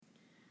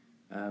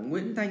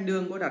Nguyễn Thanh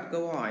Đương có đặt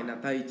câu hỏi là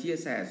thầy chia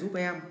sẻ giúp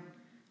em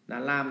là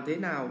làm thế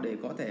nào để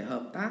có thể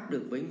hợp tác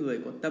được với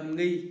người có tâm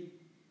nghi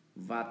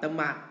và tâm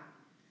mạng.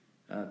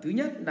 Thứ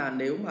nhất là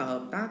nếu mà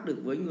hợp tác được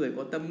với người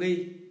có tâm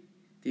nghi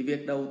thì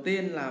việc đầu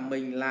tiên là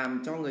mình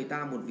làm cho người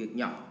ta một việc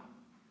nhỏ.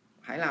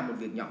 Hãy làm một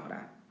việc nhỏ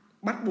đã.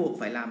 Bắt buộc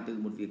phải làm từ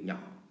một việc nhỏ.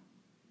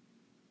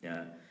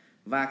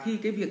 Và khi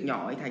cái việc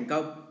nhỏ ấy thành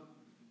công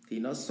thì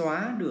nó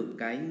xóa được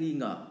cái nghi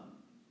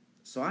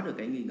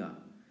ngờ.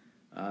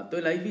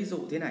 Tôi lấy ví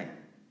dụ thế này.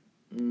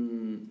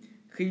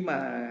 Khi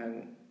mà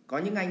có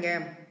những anh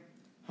em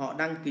họ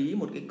đăng ký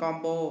một cái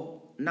combo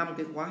 5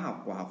 cái khóa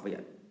học của học viện,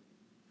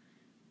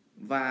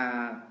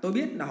 và tôi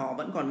biết là họ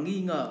vẫn còn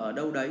nghi ngờ ở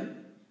đâu đấy,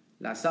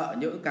 là sợ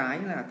những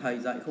cái là thầy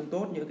dạy không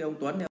tốt, những cái ông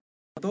Tuấn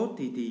không tốt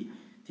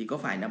thì có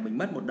phải là mình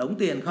mất một đống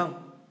tiền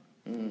không?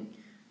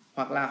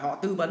 Hoặc là họ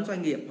tư vấn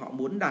doanh nghiệp, họ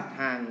muốn đặt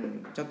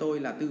hàng cho tôi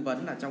là tư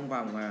vấn là trong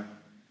vòng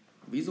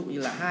ví dụ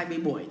như là 20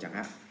 buổi chẳng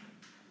hạn.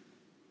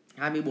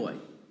 20 buổi.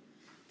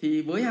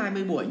 Thì với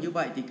 20 buổi như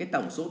vậy thì cái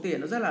tổng số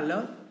tiền nó rất là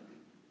lớn,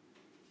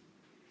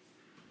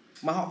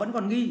 mà họ vẫn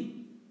còn nghi.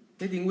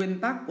 Thế thì nguyên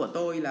tắc của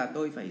tôi là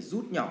tôi phải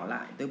rút nhỏ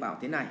lại. Tôi bảo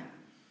thế này: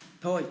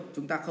 thôi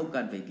chúng ta không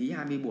cần phải ký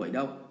 20 buổi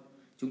đâu,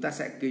 chúng ta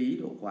sẽ ký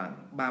độ khoảng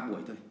 3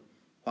 buổi thôi,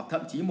 hoặc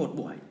thậm chí 1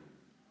 buổi.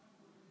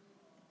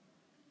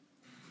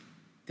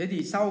 Thế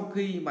thì sau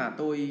khi mà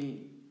tôi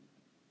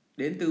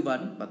đến tư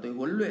vấn và tôi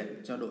huấn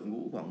luyện cho đội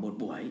ngũ khoảng 1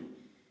 buổi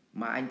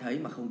mà anh thấy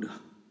mà không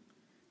được,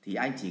 thì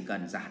anh chỉ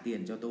cần trả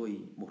tiền cho tôi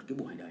một cái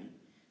buổi đấy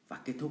và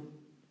kết thúc.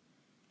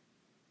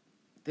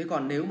 Thế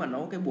còn nếu mà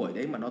cái buổi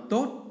đấy mà nó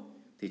tốt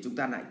thì chúng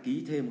ta lại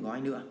ký thêm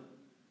gói nữa,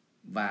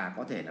 và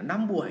có thể là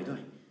 5 buổi thôi.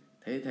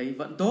 Thế thấy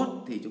vẫn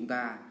tốt thì chúng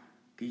ta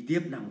ký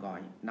tiếp 5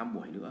 gói, 5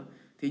 buổi nữa.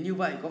 Thì như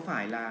vậy có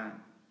phải là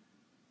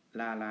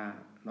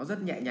nó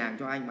rất nhẹ nhàng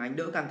cho anh mà anh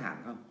đỡ căng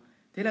thẳng không?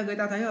 Thế là người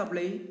ta thấy hợp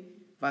lý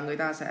và người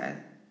ta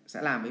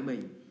sẽ làm với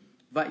mình.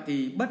 Vậy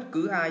thì bất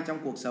cứ ai trong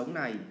cuộc sống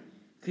này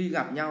khi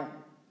gặp nhau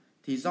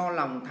thì do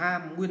lòng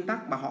tham, nguyên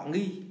tắc mà họ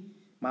nghi,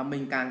 mà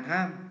mình càng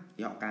tham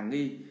thì họ càng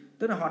nghi.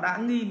 Tức là họ đã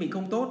nghi mình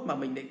không tốt mà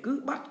mình lại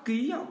cứ bắt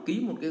họ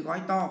ký một cái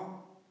gói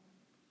to,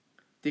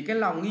 thì cái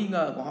lòng nghi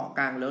ngờ của họ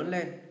càng lớn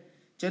lên.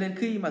 Cho nên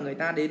khi mà người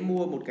ta đến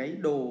mua một cái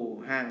đồ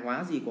hàng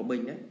hóa gì của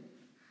mình ấy,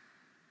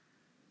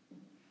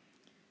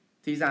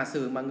 thì giả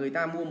sử mà người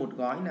ta mua một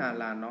gói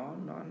là nó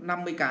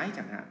 50 cái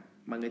chẳng hạn,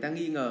 mà người ta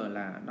nghi ngờ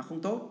là nó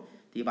không tốt,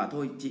 thì bảo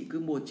thôi chị cứ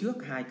mua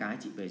trước 2 cái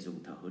chị về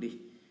dùng thử đi,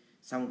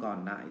 xong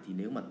còn lại thì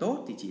nếu mà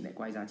tốt thì chị lại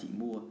quay ra chị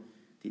mua.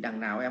 Thì đằng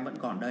nào em vẫn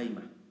còn đây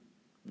mà.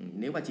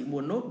 Nếu mà chị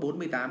mua nốt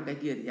 48 cái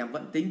kia thì em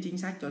vẫn tính chính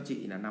sách cho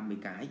chị là 50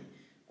 cái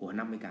của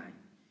 50 cái,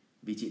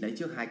 vì chị lấy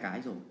trước 2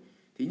 cái rồi.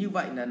 Thì như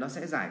vậy là nó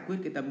sẽ giải quyết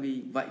cái tâm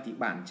nghi. Vậy thì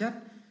bản chất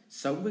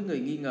sống với người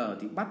nghi ngờ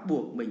thì bắt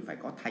buộc mình phải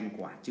có thành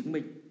quả chứng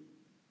minh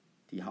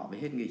thì họ mới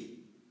hết nghi.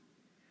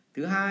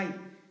 Thứ hai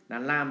là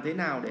làm thế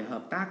nào để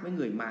hợp tác với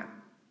người mạng.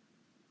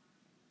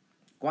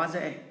 Quá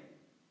dễ.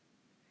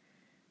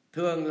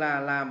 Thường là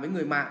làm với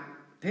người mạng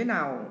thế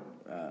nào?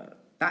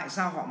 Tại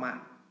sao họ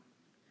mạng?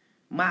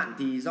 Mạng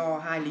thì do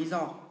 2 lý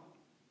do.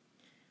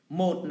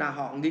 Một là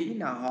họ nghĩ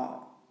là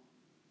họ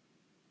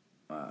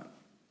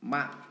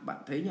mạng. Bạn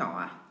thấy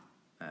nhỏ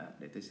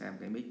để tôi xem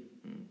cái mic.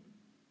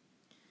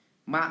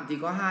 Mạng thì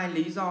có 2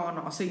 lý do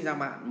nó sinh ra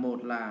mạng.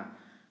 Một là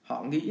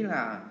họ nghĩ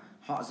là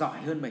họ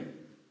giỏi hơn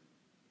mình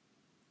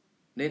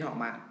nên họ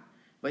mạng.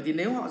 Vậy thì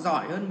nếu họ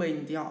giỏi hơn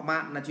mình thì họ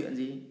mạng là chuyện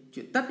gì?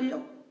 Chuyện tất yếu,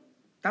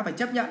 ta phải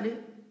chấp nhận đấy.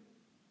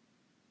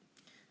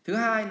 Thứ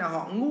hai là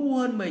họ ngu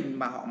hơn mình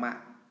mà họ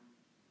mạng.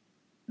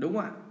 Đúng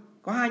không ạ?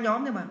 Có 2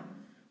 nhóm thôi mà.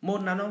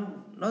 Một là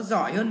nó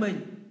giỏi hơn mình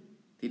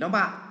thì nó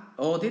mạng.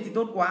 Thế thì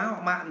tốt quá,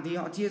 họ mạng thì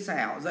họ chia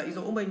sẻ, họ dạy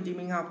dỗ mình thì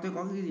mình học thôi,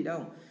 có cái gì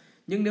đâu.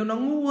 Nhưng nếu nó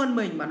ngu hơn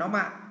mình mà nó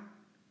mạng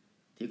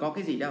thì có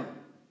cái gì đâu.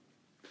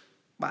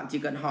 Bạn chỉ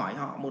cần hỏi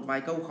họ một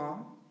vài câu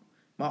khó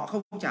mà họ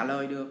không trả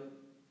lời được,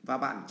 và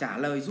bạn trả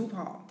lời giúp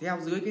họ theo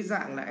dưới cái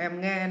dạng là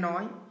em nghe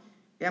nói,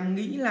 em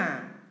nghĩ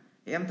là,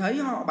 em thấy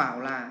họ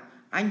bảo là,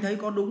 anh thấy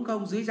có đúng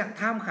không, dưới dạng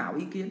tham khảo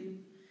ý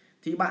kiến.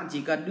 Thì bạn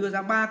chỉ cần đưa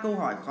ra 3 câu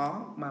hỏi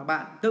khó mà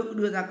bạn tự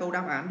đưa ra câu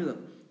đáp án được,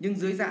 nhưng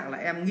dưới dạng là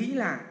em nghĩ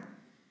là,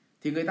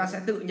 thì người ta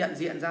sẽ tự nhận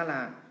diện ra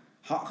là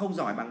họ không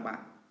giỏi bằng bạn,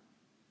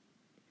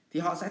 thì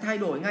họ sẽ thay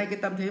đổi ngay cái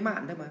tâm thế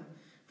mạng thôi mà.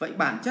 Vậy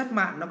bản chất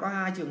mạng nó có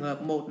 2 trường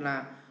hợp. Một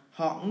là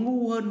họ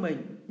ngu hơn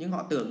mình nhưng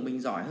họ tưởng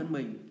mình giỏi hơn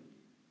mình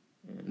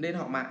nên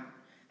họ mạng.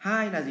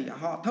 2 là gì?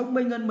 Họ thông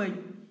minh hơn mình,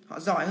 họ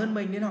giỏi hơn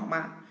mình nên họ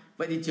mạng.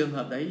 Vậy thì trường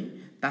hợp đấy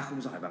ta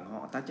không giỏi bằng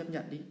họ, ta chấp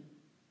nhận đi.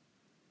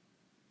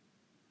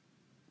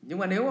 Nhưng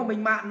mà nếu mà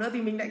mình mạng nữa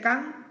thì mình lại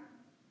căng,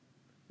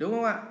 đúng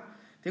không ạ?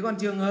 Thế còn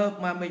trường hợp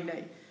mà mình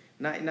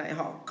lại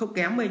họ không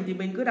kém mình thì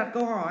mình cứ đặt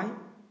câu hỏi,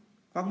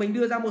 hoặc mình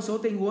đưa ra một số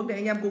tình huống để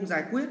anh em cùng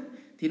giải quyết,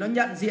 thì nó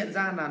nhận diện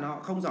ra là họ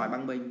không giỏi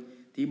bằng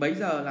mình, thì bấy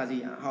giờ là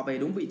gì? Họ về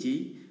đúng vị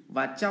trí.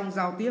 Và trong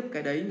giao tiếp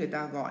cái đấy người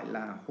ta gọi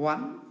là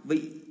hoán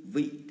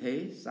vị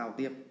thế giao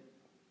tiếp.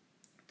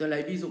 Tôi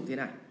lấy ví dụ thế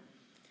này.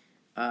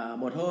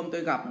 Một hôm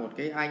tôi gặp một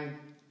cái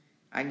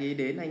Anh ấy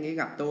đến, anh ấy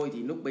gặp tôi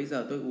thì lúc bấy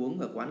giờ tôi uống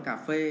ở quán cà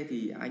phê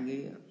thì anh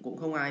ấy cũng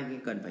không ai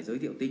cần phải giới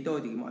thiệu. Tính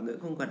tôi thì mọi người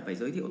không cần phải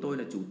giới thiệu tôi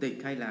là chủ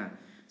tịch hay là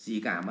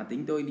gì cả, mà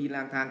tính tôi đi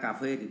lang thang cà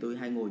phê thì tôi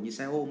hay ngồi như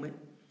xe ôm ấy.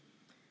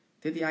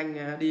 Thế thì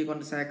anh đi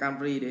con xe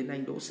Camry đến,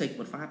 anh đỗ xịch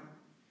một phát.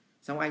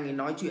 Xong anh ấy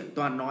nói chuyện,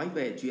 toàn nói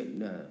về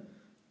chuyện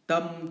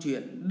tâm,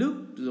 chuyện đức,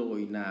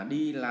 rồi là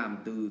đi làm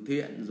từ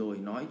thiện, rồi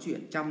nói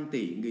chuyện trăm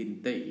tỷ,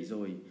 nghìn tỷ,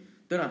 rồi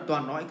tức là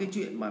toàn nói cái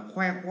chuyện mà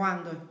khoe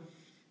khoang thôi.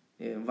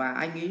 Và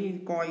anh ấy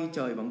coi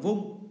trời bằng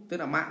vung, tức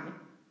là mạng ấy.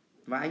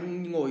 Và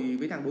anh ngồi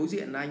với thằng đối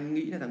diện, anh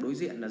nghĩ là thằng đối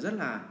diện là rất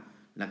là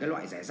cái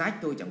loại rẻ rách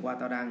thôi, chẳng qua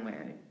tao đang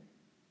mẹ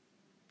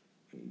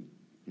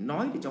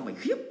nói để cho mày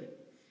khiếp.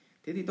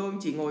 Thế thì tôi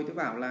chỉ ngồi tôi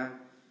bảo là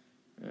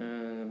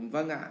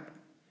vâng ạ,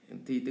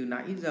 thì từ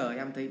nãy giờ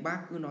em thấy bác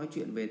cứ nói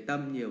chuyện về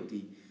tâm nhiều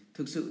thì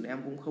thực sự là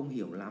em cũng không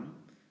hiểu lắm.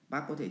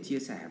 Bác có thể chia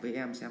sẻ với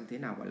em xem thế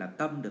nào gọi là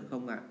tâm được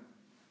không ạ?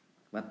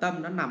 Và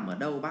tâm nó nằm ở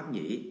đâu bác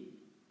nhỉ?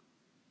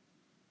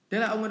 Thế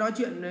là ông ấy nói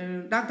chuyện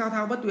đang thao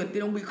thao bất tuyệt thì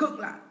ông bị khựng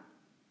lại,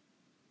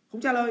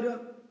 không trả lời được.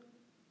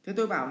 Thế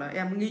tôi bảo là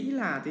em nghĩ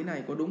là thế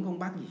này có đúng không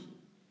bác nhỉ?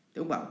 Thế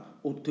ông bảo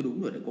ồ thôi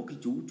đúng rồi đấy, có cái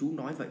chú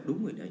nói vậy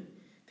đúng rồi đấy.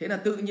 Thế là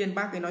tự nhiên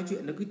bác ấy nói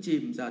chuyện nó cứ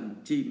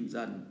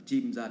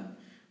chìm dần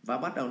và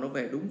bắt đầu nó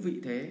về đúng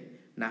vị thế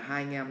là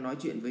hai anh em nói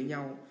chuyện với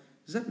nhau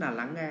rất là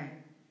lắng nghe.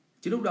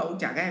 Chứ lúc đầu ông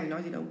chả nghe mình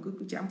nói gì đâu, cứ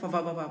chém phầm.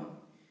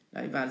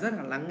 Đấy, và rất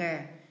là lắng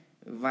nghe.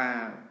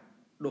 Và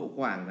độ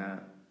khoảng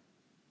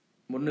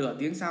một nửa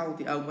tiếng sau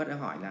thì ông bắt đầu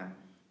hỏi là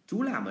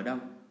chú làm ở đâu?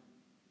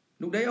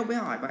 Lúc đấy ông mới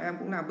hỏi và em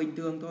cũng làm bình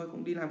thường thôi,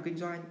 cũng đi làm kinh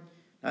doanh.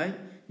 Đấy,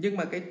 nhưng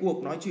mà cái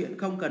cuộc nói chuyện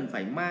không cần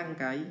phải mang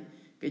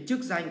cái chức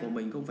danh của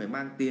mình, không phải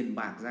mang tiền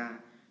bạc ra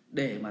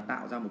để mà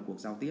tạo ra một cuộc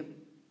giao tiếp,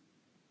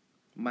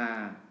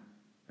 mà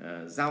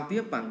giao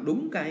tiếp bằng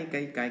đúng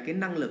cái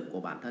năng lực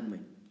của bản thân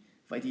mình.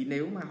 Vậy thì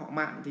nếu mà họ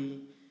mạn thì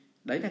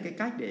đấy là cái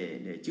cách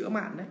để chữa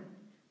mạn đấy.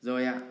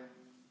 Rồi ạ,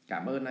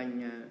 cảm ơn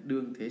anh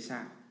Đương Thế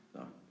Sao.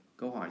 Rồi,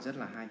 câu hỏi rất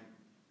là hay.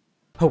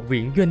 Học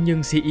viện Doanh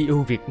nhân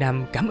CEO Việt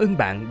Nam cảm ơn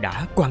bạn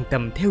đã quan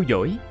tâm theo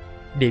dõi.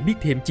 Để biết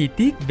thêm chi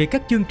tiết về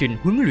các chương trình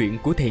huấn luyện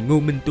của thầy Ngô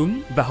Minh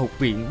Tuấn và Học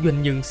viện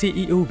Doanh nhân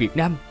CEO Việt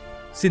Nam,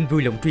 xin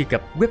vui lòng truy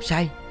cập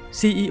website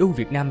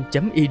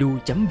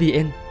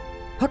ceovietnam.edu.vn,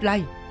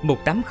 hotline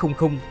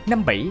 1800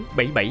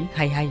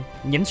 577722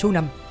 nhánh số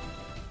 5.